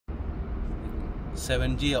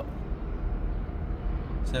7G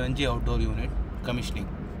outdoor unit commissioning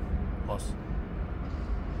pause.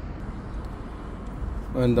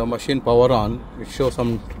 When the machine power on, it shows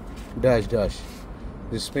some dash.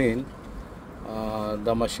 This means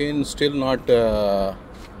the machine still not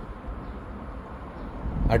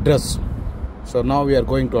addressed. So now we are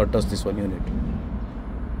going to address this one unit.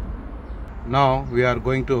 Now we are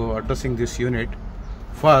going to addressing this unit.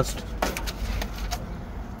 First,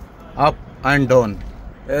 up and down,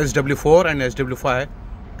 SW4 and SW5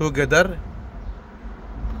 together.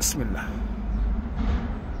 Bismillah.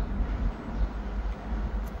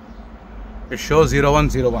 It shows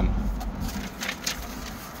 0101.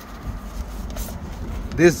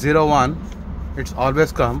 This 01, it's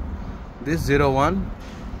always come. This 01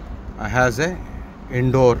 has a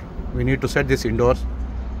indoor. We need to set this indoors.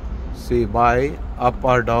 See, by up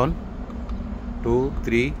or down. 2,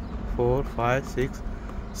 3, 4, 5, 6,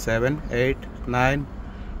 7, 8, 9,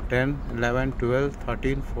 10, 11, 12,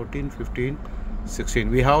 13, 14, 15, 16.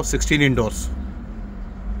 We have 16 indoors.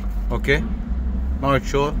 Okay. Now it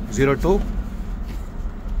shows 0 to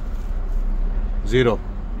 0.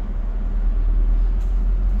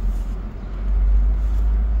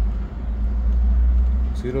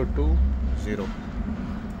 0 to 0.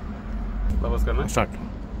 Start.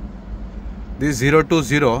 This 0 to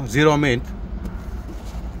 0, 0 means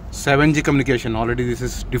 7G communication. Already this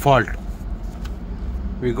is default.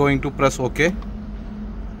 We're going to press OK.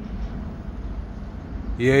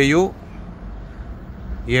 AU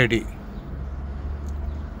AD.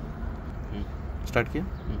 Start kiya.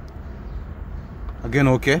 Again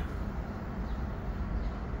OK.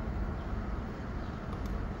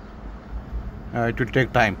 It will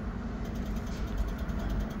take time.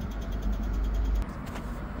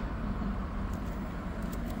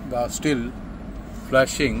 Still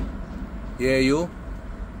flashing AU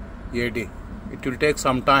AD. It will take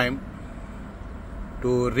some time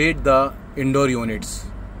to read the indoor units.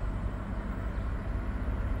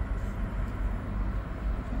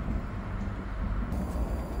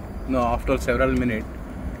 Now after several minutes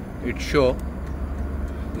it show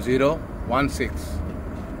 016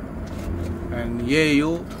 and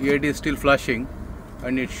AU AD is still flashing,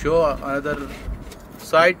 and it show another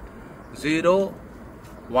side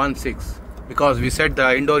 016 because we set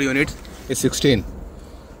the indoor units is 16.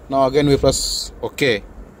 Now again we press OK.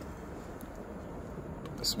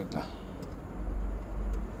 Bismillah.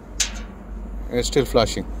 It's still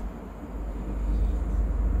flashing.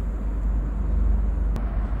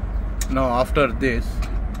 Now after this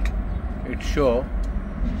it show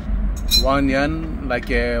 1N like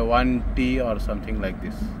a 1T or something like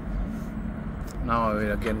this. Now I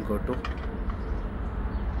will again go to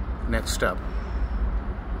next step.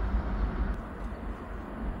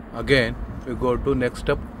 Again we go to next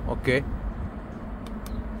step. Okay.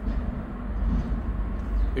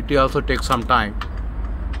 It will also take some time.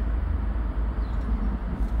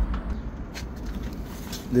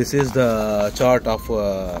 This is the chart of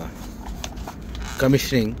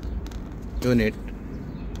commissioning unit.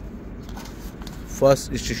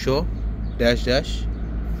 First is to show dash,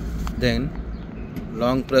 then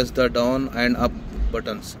long press the down and up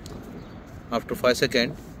buttons. After 5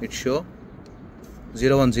 seconds it show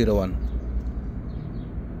 0101.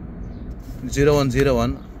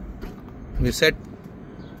 0101 we set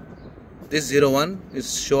this 01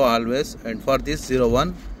 is show always, and for this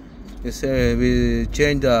 01 we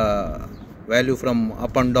change the value from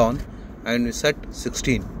up and down and we set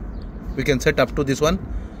 16. We can set up to this one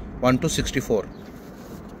 1 to 64.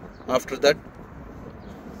 After that,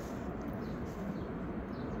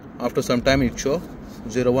 after some time it show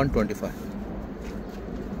 0125.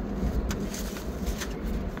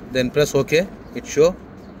 Then press OK. It show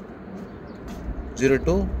 0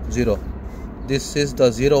 to 0. This is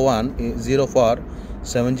the 01 0 for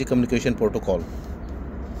 7G communication protocol.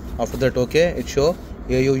 After that OK, it show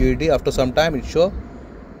AUUD. After some time it show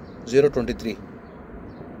 023.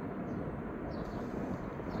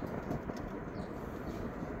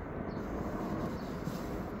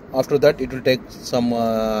 After that it will take some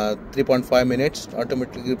 3.5 minutes,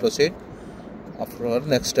 automatically proceed after our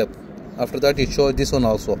next step. After that it shows this one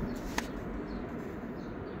also.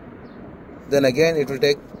 Then again it will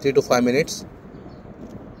take 3 to 5 minutes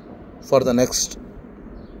for the next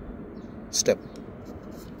step.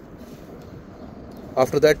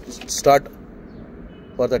 After that start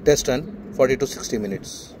for the test run 40 to 60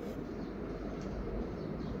 minutes.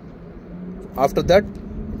 After that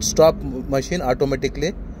stop machine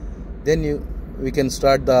automatically. Then we can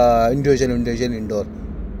start the individual indoor.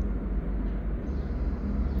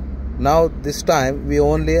 Now this time we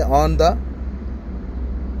only on the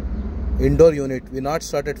indoor unit. We not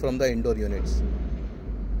started from the indoor units.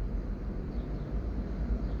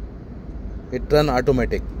 It run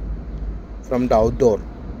automatic from the outdoor.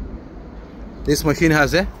 This machine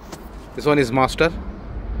has this one is master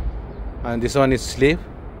and this one is slave,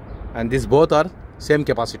 and these both are same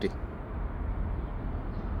capacity.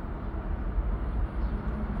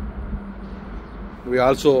 We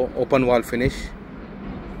also open wall finish,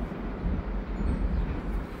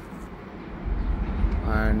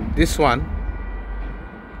 and this one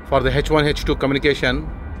for the H1 H2 communication,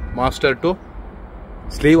 master to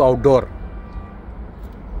sleeve outdoor.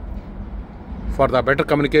 For the better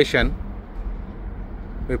communication,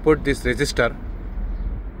 we put this resistor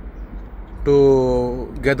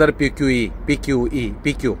to gather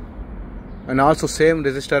PQ, and also same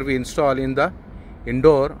resistor we install in the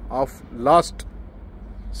indoor of last.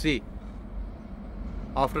 See,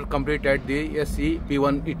 after completed the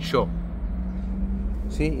SEP1 it show.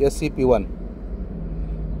 See, SEP1.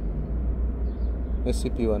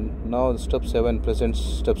 Now step 7 presents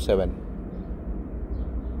step 7.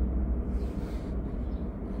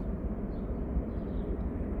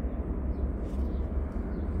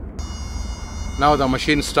 Now the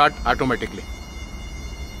machine start automatically.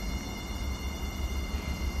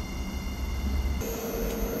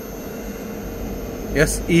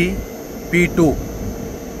 SEP2.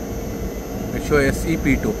 It show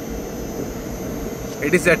SEP2.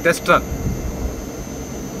 It is a test run.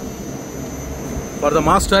 For the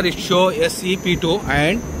master it show SEP2,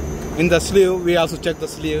 and in the sleeve we also check the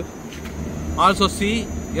sleeve. Also see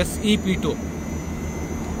SEP2.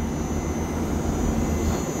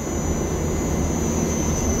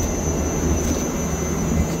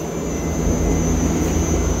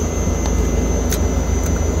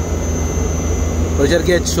 Pressure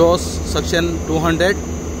gauge shows suction 200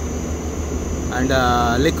 and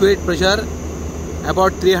liquid pressure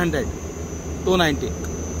about 300, 290.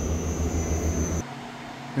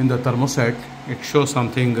 In the thermostat it shows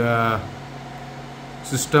something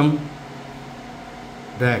system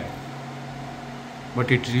drag,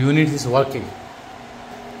 but its unit is working.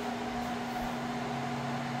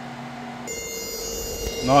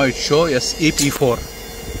 Now it shows SEP4.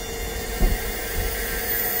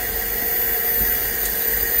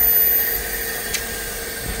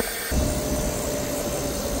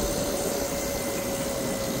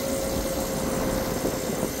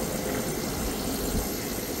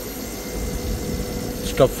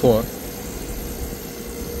 Step 4.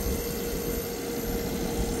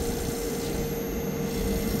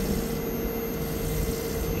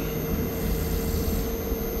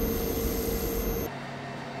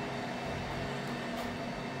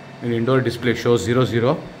 An indoor display shows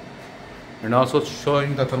 00 and also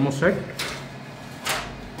showing the thermostat.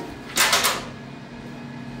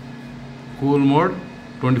 Cool mode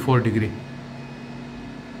 24 degree.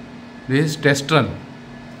 This is test run.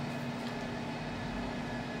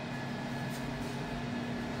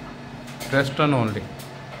 Test run only.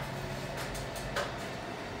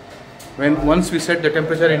 Once we set the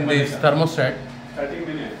temperature in this thermostat,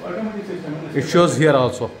 it shows here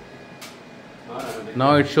also.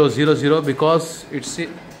 Now it shows 00 because it's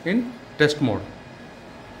in test mode.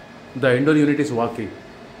 The indoor unit is working.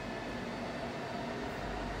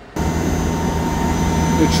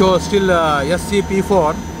 It shows still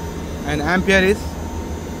SCP4 and ampere is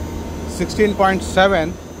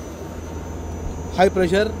 16.7. High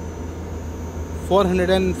pressure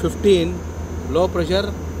 415, low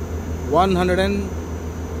pressure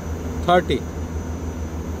 130.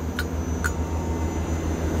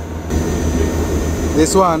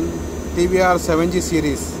 This one TVR 7G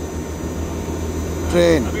series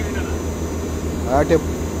train. What a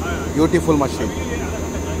beautiful machine.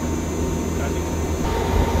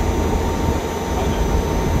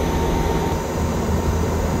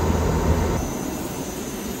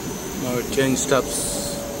 Now it changed steps.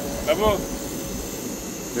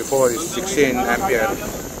 Before it's 16 ampere,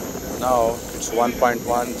 now it's 1.10,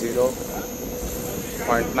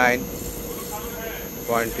 0.9,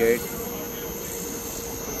 0.8,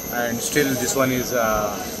 and still this one is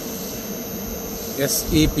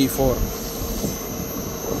SEP4.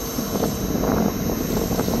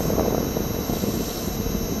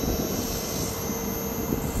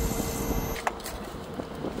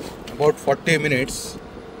 About 40 minutes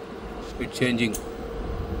it's changing.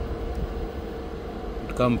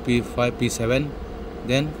 Come P5, P7,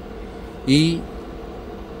 then EAD.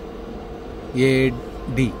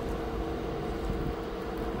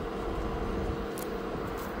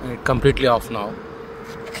 And it completely off now.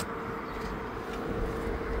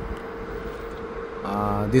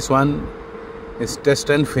 This one is test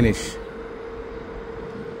and finish.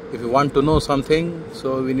 If you want to know something,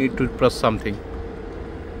 so we need to press something.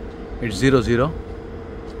 It's 0 0.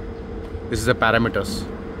 This is the parameters.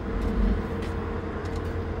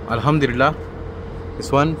 Alhamdulillah,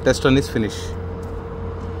 this one test run is finished.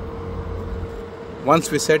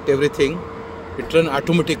 Once we set everything, it runs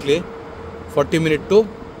automatically 40 minutes to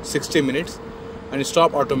 60 minutes and it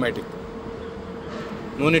stop automatic.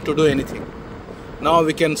 No need to do anything. Now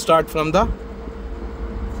we can start from the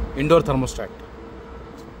indoor thermostat.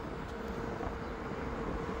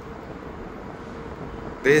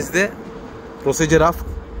 This is the procedure of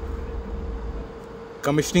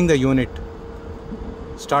commissioning the unit.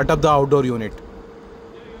 Start up the outdoor unit.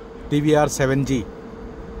 TVR 7G.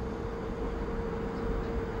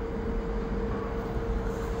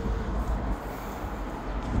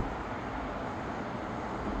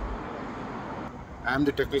 I am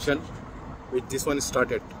the technician which this one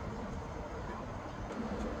started.